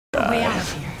a way out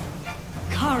of here.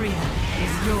 Caria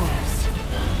is yours.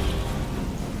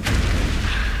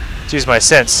 Let's use my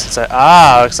sense. It's like,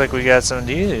 ah, looks like we got some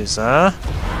to use, huh?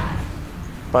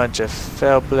 Bunch of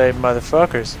fell-blade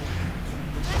motherfuckers.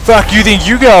 Fuck you think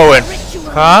you going?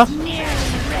 Huh?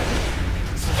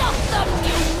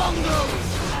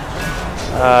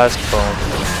 It's boom.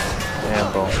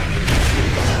 Damn boom.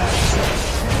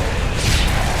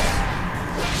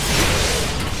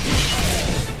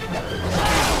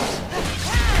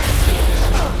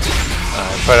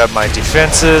 Put up my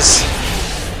defenses.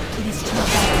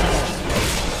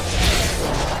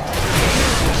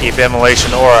 Keep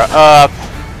immolation aura up.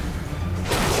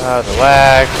 The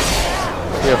lag.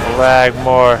 Beautiful lag.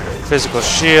 More physical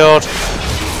shield.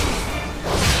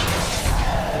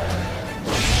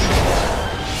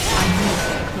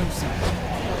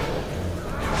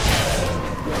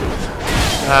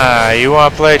 You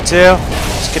wanna play too?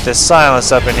 Let's get the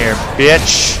silence up in here,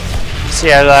 bitch.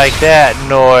 See, I like that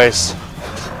noise.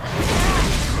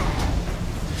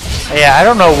 Yeah, I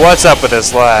don't know what's up with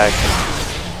this lag.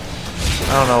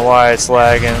 I don't know why it's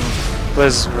lagging.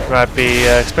 Blizzard might be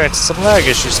experiencing some lag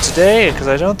issues today, because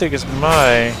I don't think it's on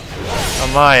my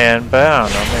end, but I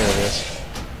don't know, maybe it is.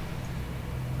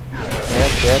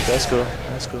 Yep, that's cool.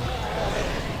 That's cool.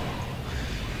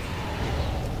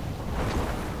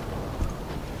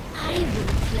 I will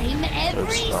claim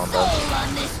every soul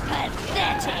on this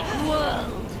pathetic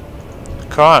world.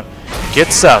 Come on,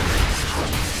 get some.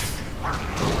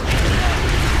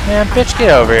 Man, bitch,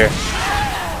 get over here.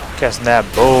 Casting that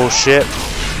bullshit.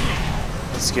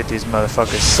 Let's get these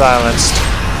motherfuckers silenced.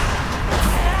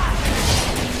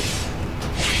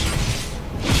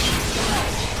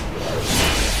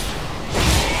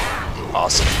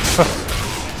 Awesome.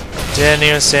 Didn't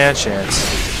even stand a chance.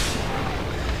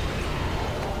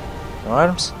 No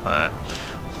items? Alright.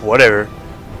 Whatever.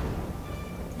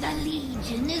 The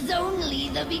Legion is only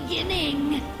the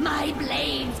beginning. My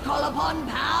blades call upon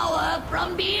power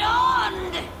from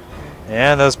beyond.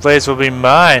 And those blades will be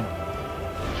mine.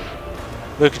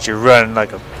 Look at you running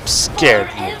like a scared.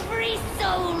 For every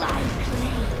soul I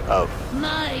claim, Oh.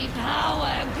 my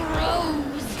power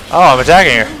grows. Oh, I'm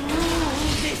attacking her. Rule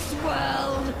this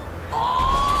world,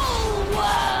 all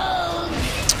worlds.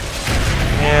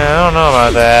 Yeah, I don't know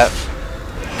about that.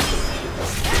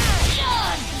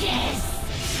 Justice.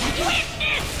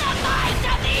 Witness the might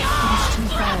of the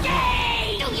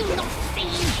All-Brigade. Do you not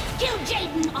see? Till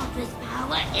Jaden offers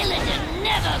power, Illidan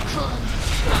never could.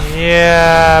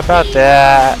 Yeah, about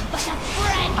that. But a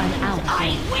friend, I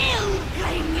will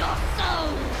claim your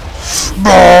soul.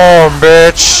 Boom,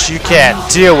 bitch. You can't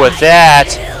deal with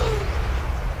that.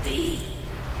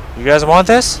 You guys want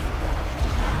this?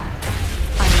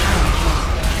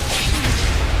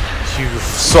 You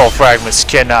soul fragments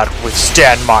cannot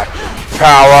withstand my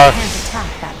power.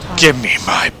 Give me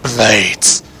my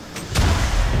blades.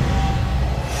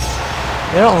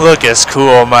 They don't look as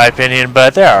cool in my opinion,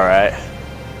 but they're alright.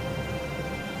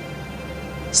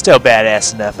 Still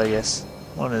badass enough, I guess.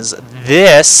 One is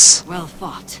this. Well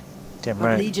fought. Damn But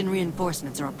right. Legion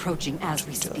reinforcements are approaching as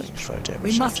we speak.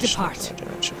 We must depart.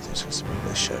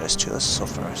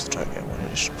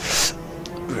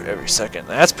 Every second.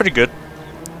 That's pretty good.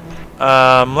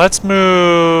 Let's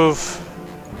move.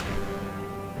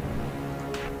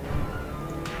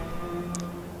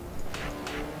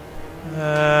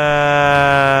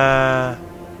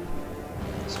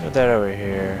 Let's move that over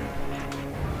here.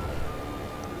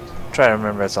 Try to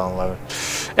remember it's on 11.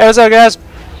 Hey, what's up, guys?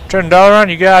 Turn the dollar on,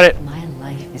 you got it. My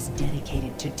life is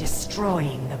dedicated to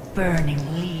destroying the burning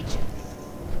Legion.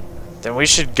 Then we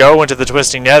should go into the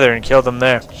Twisting Nether and kill them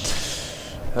there.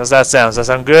 How's that sound? Does that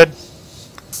sound good?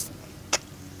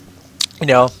 You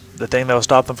know, the thing that will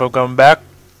stop them from coming back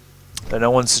that no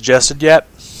one suggested yet.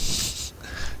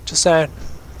 Just saying.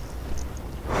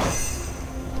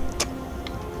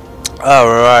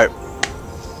 Alright.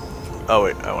 Oh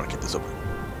wait, I want to get this open.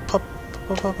 Pop,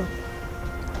 pop, pop, pop.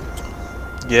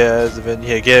 Yeah,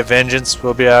 get vengeance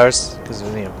will be ours because we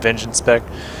need a vengeance spec.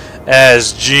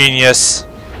 As genius.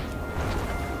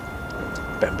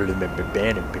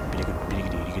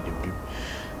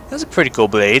 Those are pretty cool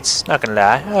blades, not gonna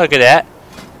lie. Oh, look at that.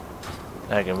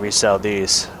 I can resell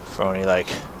these for only like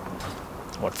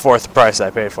what, fourth the price I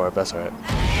paid for it, but that's alright.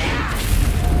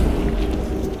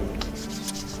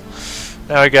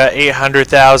 Now we got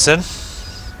 800,000.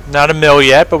 Not a mil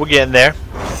yet, but we're getting there.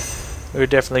 We're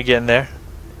definitely getting there.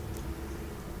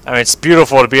 I mean, it's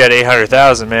beautiful to be at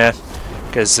 800,000, man.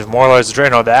 Because if Morlords of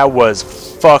Draenor, that was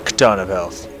fuck ton of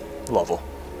health level.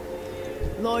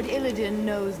 Lord Illidan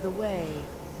knows the way.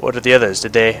 What are the others?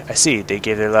 Did they? I see. They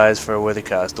gave their lives for a worthy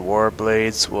cause. The war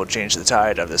blades will change the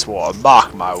tide of this war.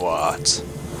 Mark my words.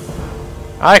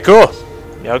 Alright, cool.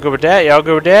 Y'all good with that? Y'all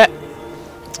good with that?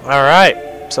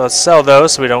 Alright. So let's sell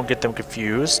those so we don't get them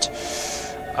confused.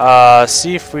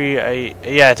 See if we...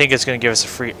 yeah, I think it's going to give us a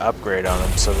free upgrade on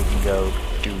them, so we can go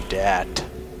do that.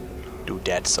 Do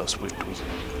that so swiftly.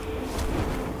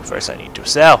 First I need to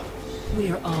sell.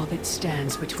 We are all that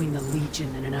stands between the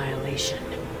Legion and annihilation.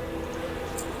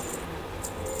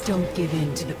 Don't give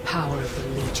in to the power of the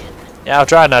Legion. Yeah, I'll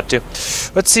try not to.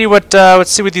 Let's see what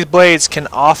these blades can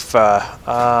offer.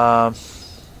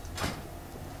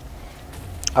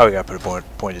 Oh, we gotta put a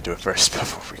point to do it first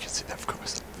before we can see that, of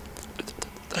course.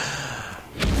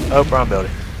 Oh, wrong building.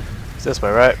 It's this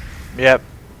way, right? Yep.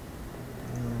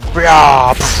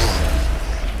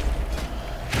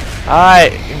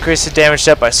 Alright, increase the damage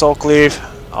step by Soul Cleave.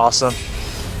 Awesome.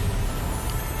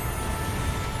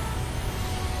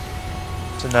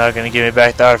 So now gonna give me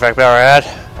back the artifact power I had.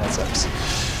 That sucks.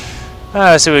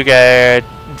 Let's see what we got here.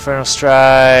 Infernal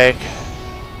Strike.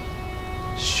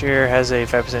 Sure has a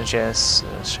 5% chance.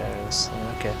 Shadows.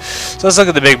 Okay. So let's look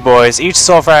at the big boys. Each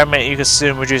soul fragment you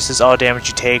consume reduces all damage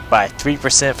you take by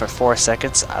 3% for 4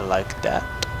 seconds. I like that.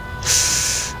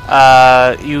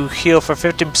 You heal for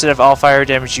 15% of all fire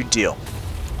damage you deal.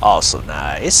 Also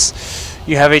nice.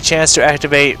 You have a chance to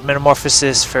activate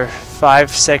Metamorphosis for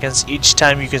 5 seconds each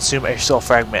time you consume a soul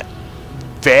fragment.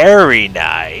 Very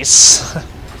nice.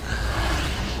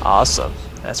 Awesome.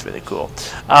 That's really cool.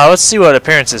 Let's see what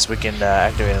appearances we can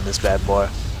activate on this bad boy.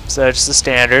 So just the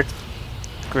standard.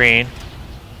 Green.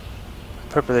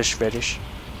 Purplish, reddish.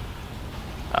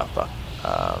 Oh, fuck.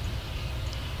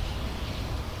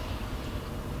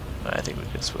 I think we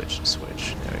can switch.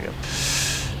 There we go.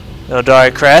 No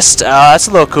Dari Crest. That's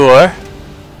a little cooler.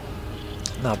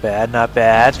 Not bad, not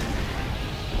bad.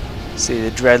 See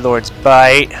the Dreadlord's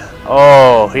Bite.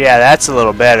 Oh, yeah, that's a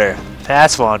little better.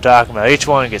 That's what I'm talking about. Each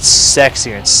one gets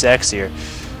sexier and sexier.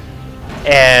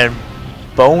 And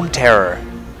Bone Terror.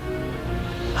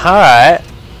 Alright.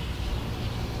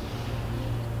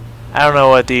 I don't know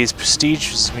what these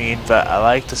prestiges mean, but I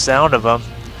like the sound of them.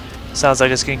 Sounds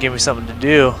like it's going to give me something to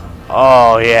do.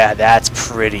 Oh, yeah, that's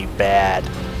pretty bad.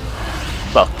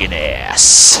 Fucking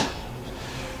ass.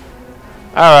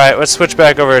 Alright, let's switch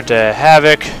back over to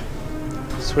Havoc.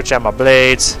 Switch out my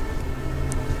blades.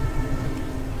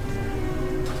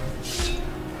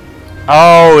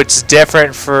 Oh, it's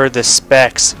different for the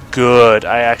specs. Good.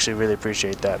 I actually really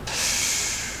appreciate that.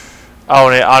 Oh,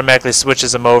 and it automatically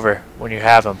switches them over when you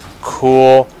have them.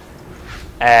 Cool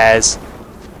as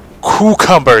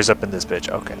cucumbers up in this bitch.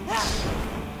 Okay.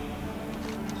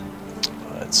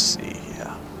 Let's see.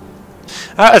 Yeah.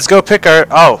 Let's go pick our...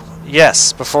 Oh,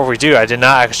 yes. Before we do, I did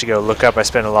not actually go look up. I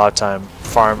spent a lot of time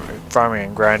farming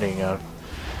and grinding on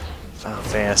Final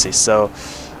Fantasy. So,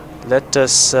 let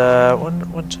us... yeah,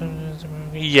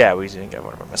 we didn't get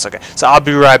one of us. Okay. So, I'll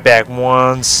be right back.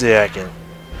 1 second.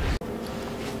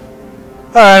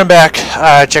 Alright, I'm back.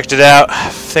 I checked it out. I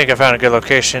think I found a good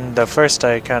location. Though first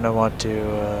I kind of want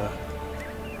to...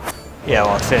 yeah, I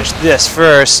want to finish this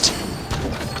first.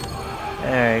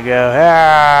 There you go.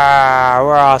 Ah,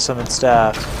 we're awesome and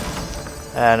stuff.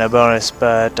 No bonus,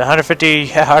 but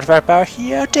 150 artifact power.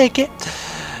 Yeah, I'll take it.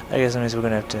 I guess that means we're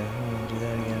going to have to do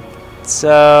that again.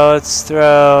 So, let's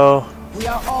throw... We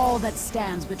are all that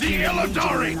stands between the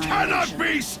Illidari cannot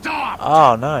be stopped!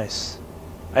 Oh, nice.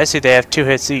 I see they have 2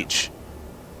 hits each.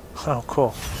 Oh,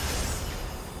 cool.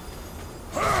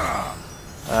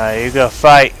 You go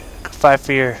fight. Go fight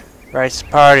for your rights to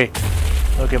party.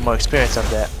 We'll get more experience on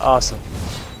that. Awesome.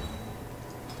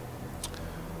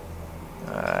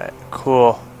 Alright,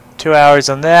 cool. 2 hours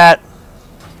on that.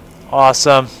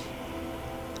 Awesome.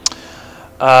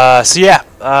 So yeah,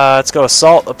 let's go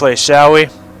assault the place, shall we?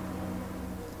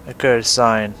 I could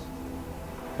assign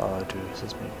follow to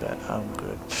assist me, but I'm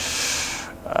good.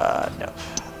 No.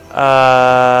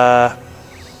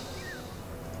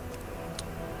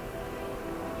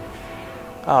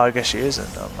 Oh, I guess she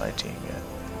isn't on my team yet.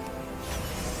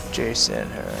 Jason,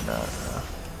 her, not.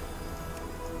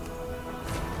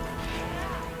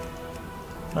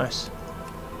 Nice.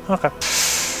 Okay.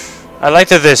 I like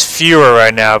that there's fewer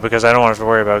right now because I don't have to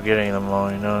worry about getting them all,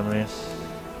 you know what I mean?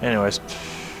 Anyways.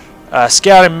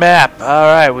 Scouting map.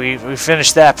 Alright, we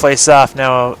finished that place off.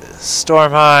 Now,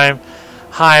 Stormheim,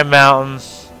 High Mountain,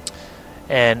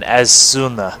 and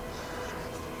Azsuna.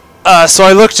 So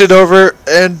I looked it over,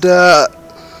 and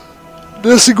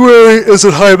Nisiguiri is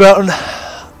at High Mountain.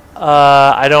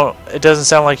 It doesn't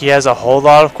sound like he has a whole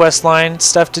lot of questline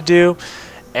stuff to do,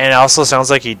 and it also sounds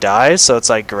like he dies, so it's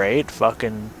like, great,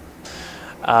 fucking,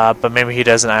 But maybe he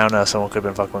doesn't. I don't know. Someone could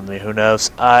have been fucking with me. Who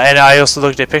knows? And I also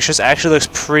looked at pictures. It actually looks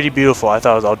pretty beautiful. I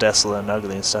thought it was all desolate and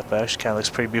ugly and stuff, but it actually kind of looks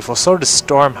pretty beautiful. So does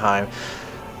Stormheim.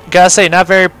 Gotta say, not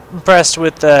very impressed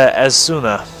with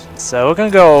Azsuna. So we're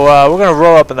gonna go. We're gonna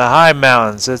roll up in the high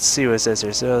mountains. Let's see what it says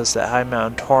here. So it's that high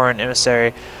mountain Tauren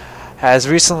emissary has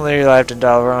recently arrived in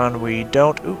Dalaran. We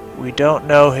don't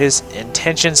know his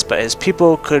intentions, but his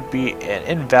people could be an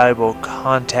invaluable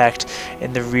contact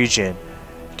in the region.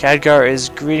 Khadgar is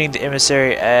greeting the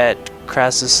emissary at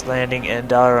Crassus Landing in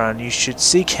Dalaran. You should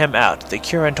seek him out. The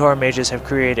Curantor mages have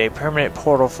created a permanent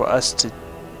portal for us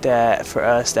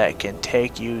that can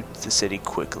take you to the city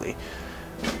quickly.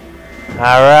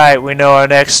 Alright, we know our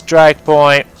next strike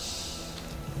point.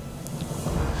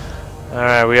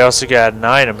 Alright, we also got an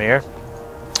item here.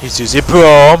 Let's use the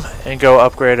boom and go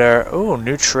upgrade our... Ooh,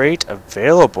 new trait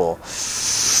available.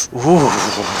 Ooh,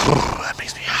 that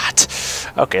makes me hot.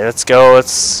 Okay, let's go.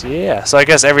 Yeah. So I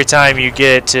guess every time you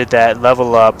get to that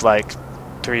level up, like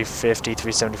 350,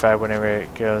 375, whenever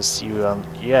it goes, you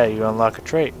unlock a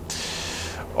trait,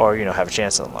 or have a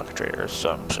chance to unlock a trait or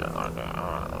some shit like that.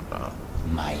 I don't know.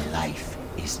 My life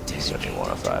is dedicated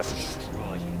 105. to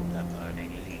destroying the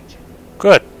burning legion.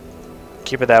 Good.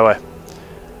 Keep it that way.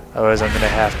 Otherwise, I'm gonna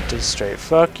have to straight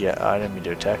fuck. Yeah, I didn't mean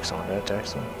to attack someone. Did I attack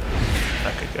someone?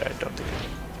 Okay, good. I don't think I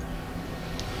did.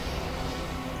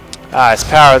 It's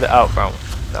power of the... Oh, wrong.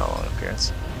 No, on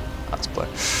appearance. Let's play.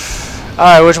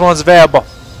 Alright, which one's available?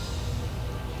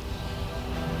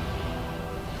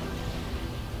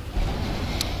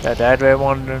 That red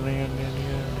one.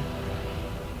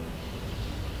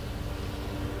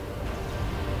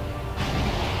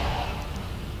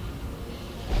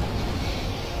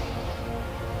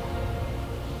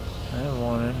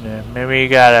 Maybe you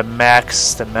gotta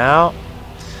max them out.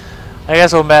 I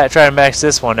guess we'll try to max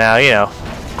this one now,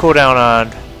 cooldown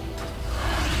on...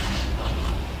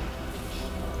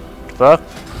 Fuck.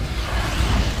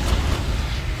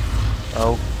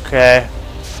 Okay.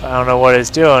 I don't know what it's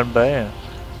doing, but yeah.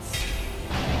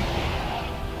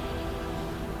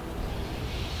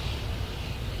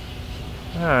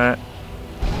 Alright.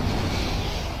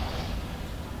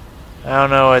 I don't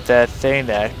know what that thing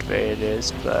to activate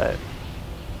is, but...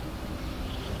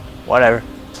 Whatever.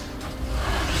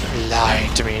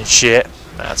 Lying to me and shit.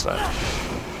 That's fine.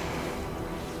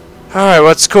 Alright,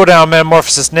 what's cooldown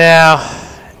metamorphosis now?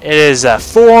 It is a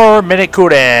 4-minute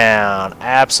cooldown.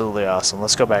 Absolutely awesome.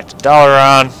 Let's go back to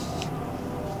Dalaran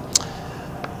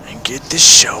and get this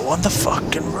show on the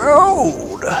fucking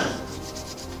road.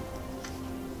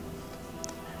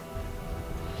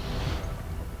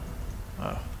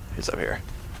 Oh, he's up here.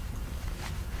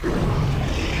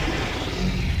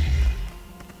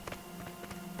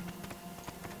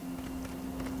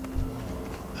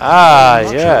 Ah,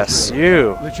 yes,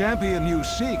 you. The champion you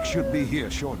seek should be here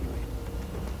shortly.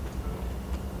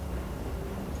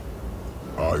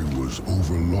 I was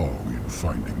overlong in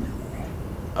finding you.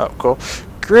 Oh, cool.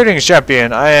 Greetings,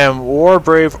 champion. I am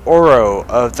Warbrave Oro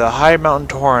of the High Mountain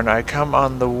Tauren. I come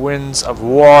on the winds of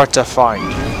war to find you.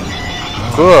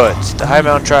 Good. The High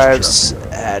Mountain tribes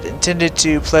had intended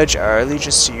to pledge our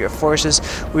allegiance to your forces.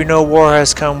 We know war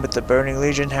has come with the Burning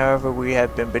Legion. However, we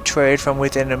have been betrayed from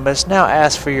within and must now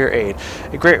ask for your aid.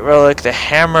 A great relic, the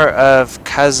Hammer of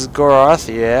Khazgoroth,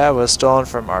 was stolen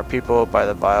from our people by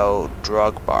the vile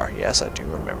drug bar. Yes, I do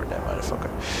remember that motherfucker.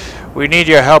 We need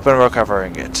your help in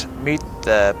recovering it. Meet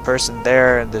the person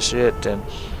there and the shit, and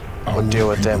we'll deal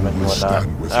with them and whatnot.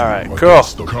 Alright, cool.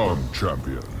 Come,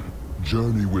 champion.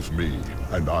 Journey with me,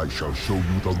 and I shall show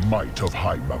you the might of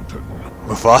High Mountain.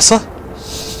 Mufasa?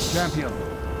 Champion,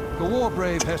 the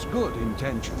Warbrave has good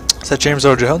intentions. Is that James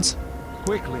Earl Jones?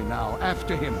 Quickly now,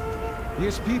 after him.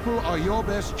 His people are your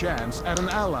best chance at an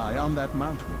ally on that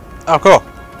mountain. Oh, cool.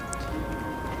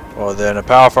 Well, then a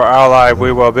powerful ally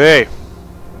we will be.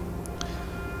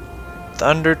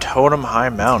 Thunder Totem High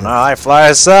Mountain. Alright, fly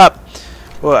us up.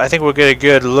 Well, I think we'll get a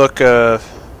good look of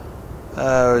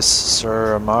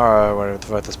Sir Amara, whatever the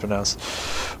fuck that's pronounced.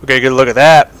 We'll get a good look at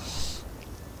that.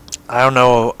 I don't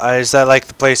know. Is that like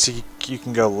the place you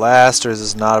can go last, or is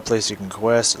this not a place you can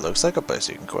quest? It looks like a place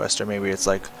you can quest, or maybe it's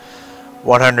like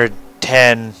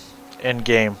 110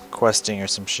 in-game questing or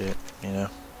some shit,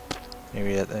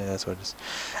 Maybe that's what it is.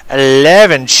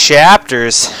 11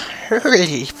 chapters.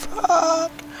 Holy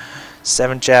fuck.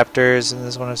 7 chapters, and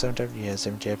this one has 7 chapters. Yeah,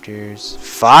 7 chapters.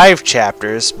 5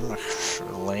 chapters.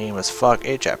 Lame as fuck.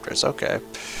 8 chapters. Okay.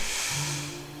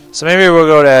 So maybe we'll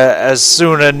go to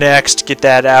Azsuna next, get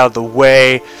that out of the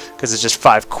way, because it's just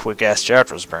 5 quick ass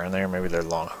chapters apparently, or maybe they're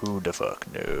long. Who the fuck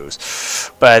knows?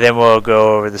 But then we'll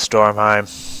go over the Stormheim,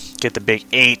 get the big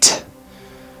 8.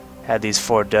 Had these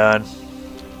 4 done.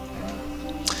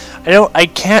 I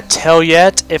can't tell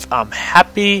yet if I'm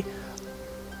happy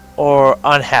or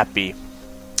unhappy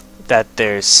that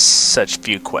there's such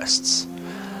few quests.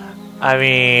 I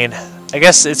mean, I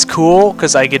guess it's cool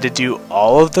because I get to do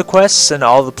all of the quests in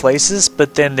all the places,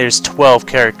 but then there's 12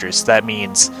 characters. So that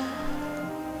means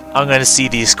I'm gonna see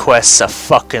these quests a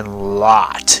fucking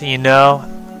lot, you know?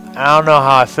 I don't know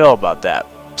how I feel about that.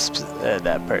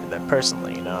 That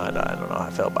personally, you know, I don't know how I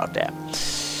feel about that.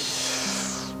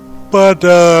 But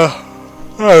I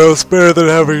don't know, it's better than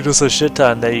having just a shit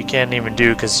ton that you can't even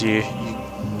do because you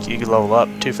can level up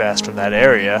too fast from that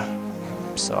area.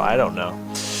 So I don't know.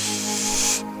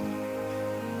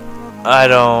 I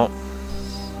don't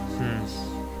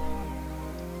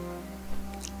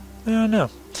know.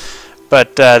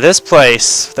 But this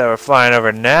place that we're flying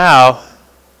over now,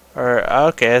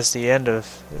 okay, that's the end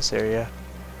of this area.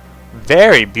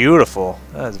 Very beautiful.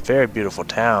 That's a very beautiful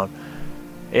town.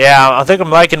 Yeah, I think I'm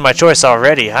liking my choice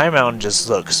already. High Mountain just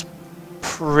looks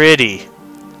pretty.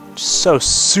 So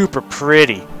super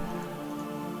pretty.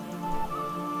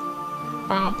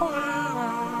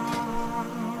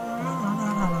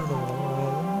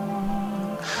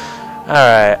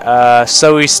 Alright,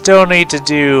 so we still need to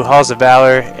do Halls of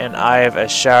Valor and Eye of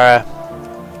Ashara.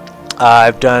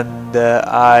 I've done the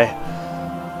Eye,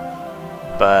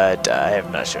 but I have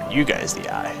not shown you guys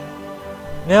the Eye.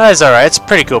 No, it's alright. It's a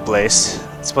pretty cool place.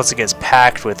 It's once again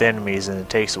packed with enemies and it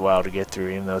takes a while to get through,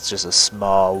 even though it's just a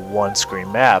small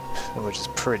one-screen map, which is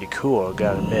pretty cool, I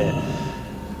gotta admit.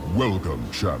 Welcome,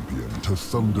 champion, to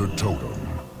Thunder Totem.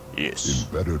 Yes.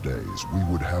 In better days, we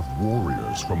would have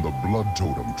warriors from the Blood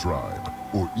Totem tribe,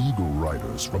 or Eagle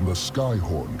Riders from the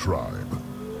Skyhorn tribe.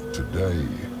 Today,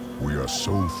 we are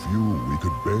so few we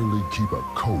could barely keep a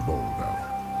kobold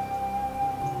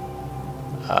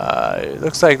out. It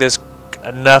looks like there's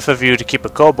enough of you to keep a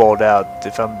kobold out,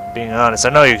 if I'm being honest. I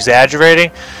know you're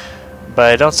exaggerating,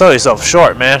 but don't sell yourself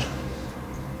short, man.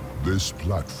 This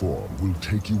platform will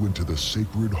take you into the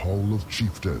Sacred Hall of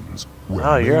Chieftains, where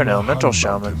Oh, you're an Mela elemental High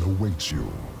shaman. Mountain awaits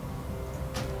you.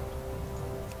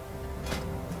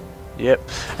 Yep.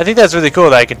 I think that's really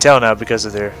cool that I can tell now because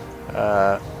of their,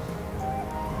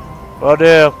 well,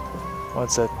 dude.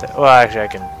 What's that? Well, actually, I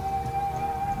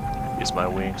can use my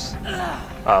wings.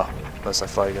 Oh, unless I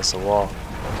fly against the wall.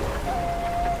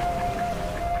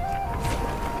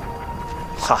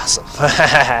 Awesome.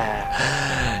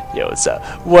 Yo, what's up?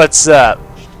 What's up?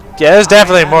 Yeah, there's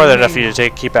definitely more than enough for you to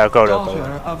keep out Godo.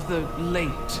 Daughter of the late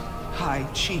High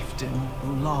Chieftain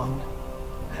Ulan,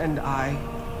 and I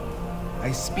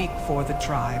speak for the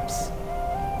tribes.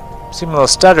 Seem a little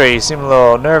stuttery, you seem a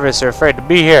little nervous or afraid to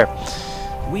be here.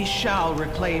 We shall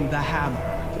reclaim the hammer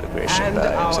and Our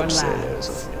our lands.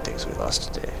 lands. Things we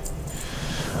lost today.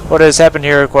 What has happened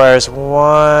here requires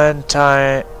more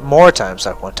time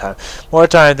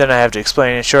than I have to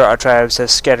explain. In short, our tribes have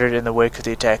scattered in the wake of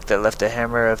the attack that left the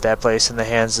hammer of that place in the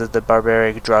hands of the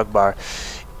barbaric Drogbar.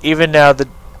 Even now, the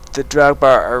Drogbar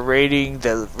are raiding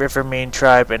the Rivermane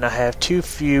tribe, and I have too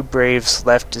few braves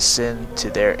left to send to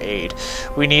their aid.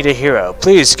 We need a hero.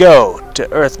 Please go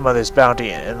to Earth Mother's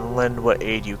Bounty and lend what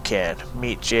aid you can.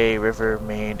 Meet J.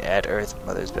 Rivermane at Earth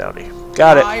Mother's Bounty.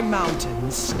 Got it. High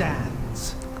Mountain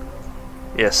stands.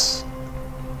 Yes.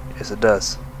 Yes, it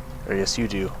does. Or yes, you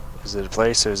do. Is it a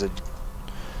place or is it...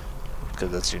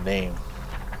 Because that's your name.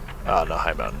 Oh, no,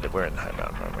 High Mountain. We're in High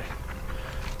Mountain, aren't we?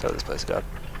 That's how this place got.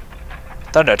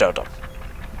 Thunder Totem.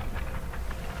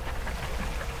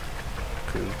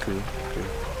 Cool.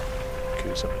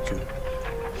 Something cool.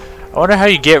 I wonder how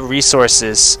you get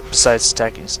resources besides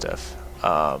stacking stuff.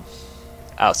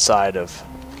 Outside of...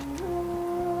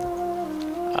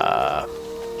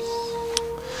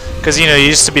 Because, you know, you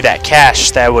used to be that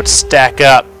cash that would stack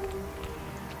up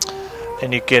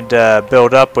and you could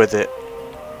build up with it.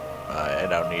 I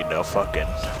don't need no fucking...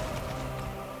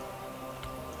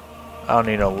 I don't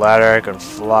need no ladder, I can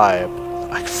fly.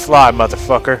 I can fly,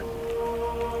 motherfucker.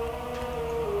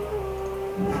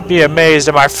 Be amazed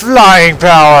at my flying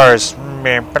powers! What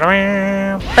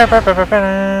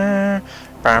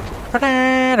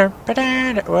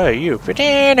are you?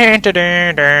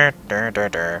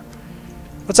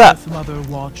 What's up? Earth Mother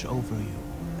watch over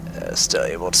you. Still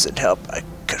able to send help. I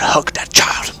could hug that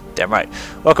child. Damn right.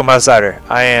 Welcome, outsider.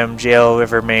 I am JL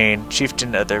Rivermane,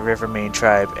 chieftain of the Rivermane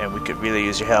tribe, and we could really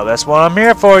use your help. That's what I'm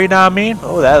here for, you know what I mean?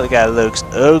 Oh, that guy looks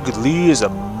ugly as a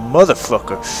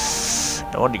motherfucker.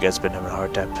 No wonder you guys have been having a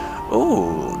hard time.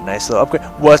 Ooh, nice little upgrade.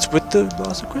 What's with the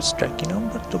loss of crit strike, you know?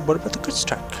 What about the crit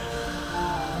strike?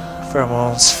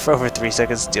 Pheromones for over 3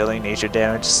 seconds, dealing nature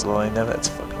damage, slowing them. That's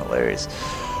fucking hilarious.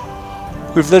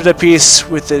 We've lived at peace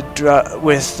with the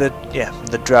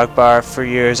drug bar for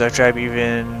years. Our tribe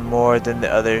even more than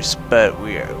the others, but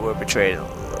we're betrayed in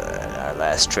our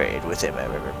last trade with him at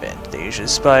River Bend. They usually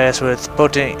supply us with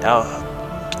potent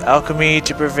alchemy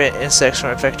to prevent insects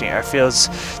from infecting our fields.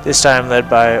 This time, led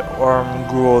by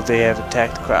Ormgruel, they have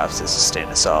attacked the crops that sustain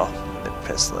us all. The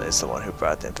pestilence is the one who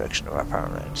brought the infection to our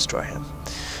farmland and destroy him.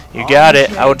 You got it.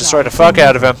 I will destroy the fuck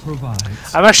out of him.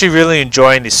 I'm actually really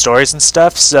enjoying these stories and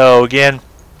stuff, so again,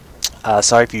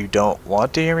 sorry if you don't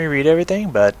want to hear me read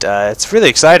everything, but it's really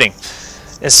exciting.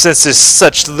 And since there's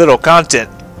such little content,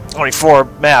 only 4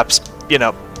 maps, you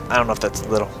know, I don't know if that's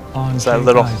little. Is that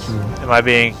little?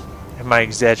 Am I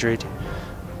exaggerating?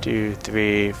 2,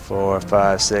 3, 4,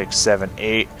 5, 6, 7,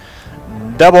 8.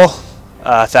 Double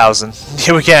 1,000.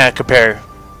 We can't compare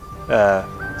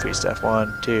free stuff.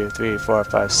 1, 2, 3, 4,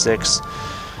 5, 6.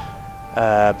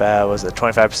 Was it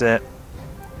 25%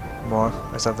 more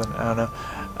or something? I don't know.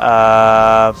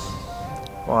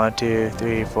 1, 2,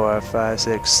 3, 4, 5,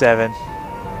 6, 7.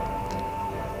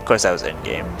 Of course, that was in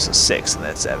game, so 6 and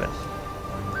then 7.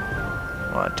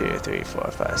 1, 2, 3,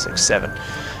 4, 5, 6, 7.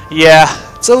 Yeah,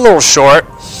 it's a little short,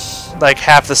 like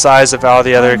half the size of all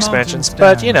the other expansions.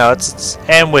 But you know, it's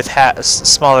and with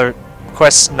smaller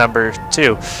quest number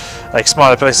too, like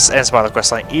smaller places and smaller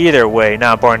quest line. Either way,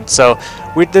 not important. So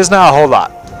there's not a whole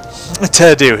lot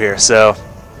to do here. So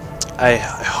I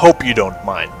hope you don't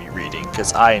mind me reading,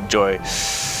 because I enjoy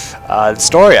the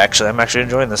story. Actually, I'm actually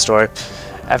enjoying the story.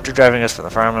 After driving us from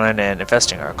the farmland and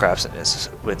infesting our crops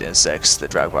with insects, the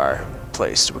Dragbar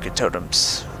placed wicked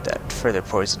totems that further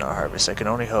poison our harvest. I can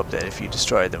only hope that if you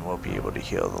destroy them, we'll be able to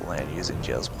heal the land using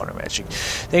Jail's water magic.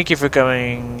 Thank you for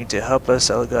coming to help us,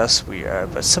 Elagos. We are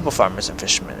but simple farmers and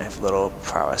fishermen and have little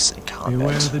prowess in combat.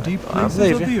 Beware the deep I places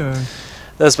believe of you. the earth.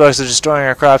 Those bugs are destroying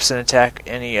our crops and attack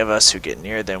any of us who get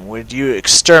near them. Would you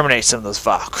exterminate some of those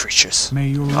vile creatures? May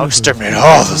your I'll rivers exterminate be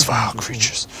all those vile bountiful.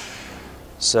 creatures.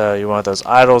 So you want those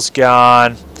idols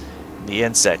gone, the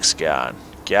insects gone.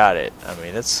 Got it. I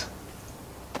mean, it's...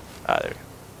 Ah, there we go.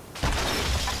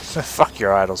 Fuck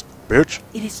your idols, bitch.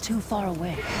 It is too far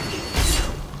away.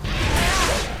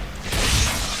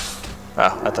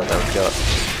 Oh, I thought that would kill it.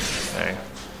 There you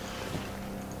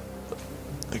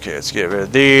go. Okay, let's get rid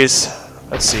of these.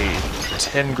 Let's see.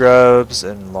 10 grubs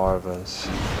and larvas.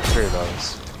 3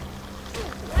 larvas.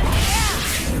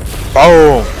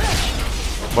 Boom!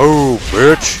 Move,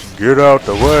 bitch! Get out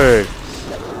the way!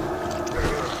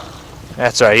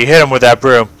 That's right, you hit him with that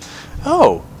broom.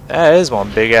 Oh, that is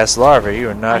one big ass larva. You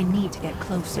are I not. need to get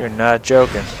closer. You're not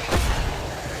joking.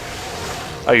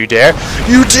 Oh, you dare?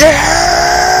 You dare!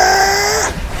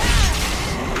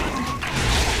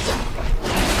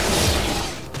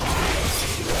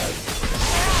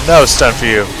 No stun for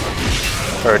you.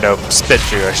 Or no, spit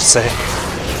for you, I should say.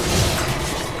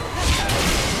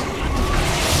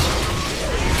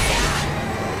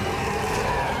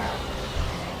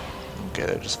 Okay,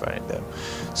 they're just fighting them.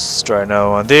 Let's try another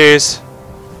one of these.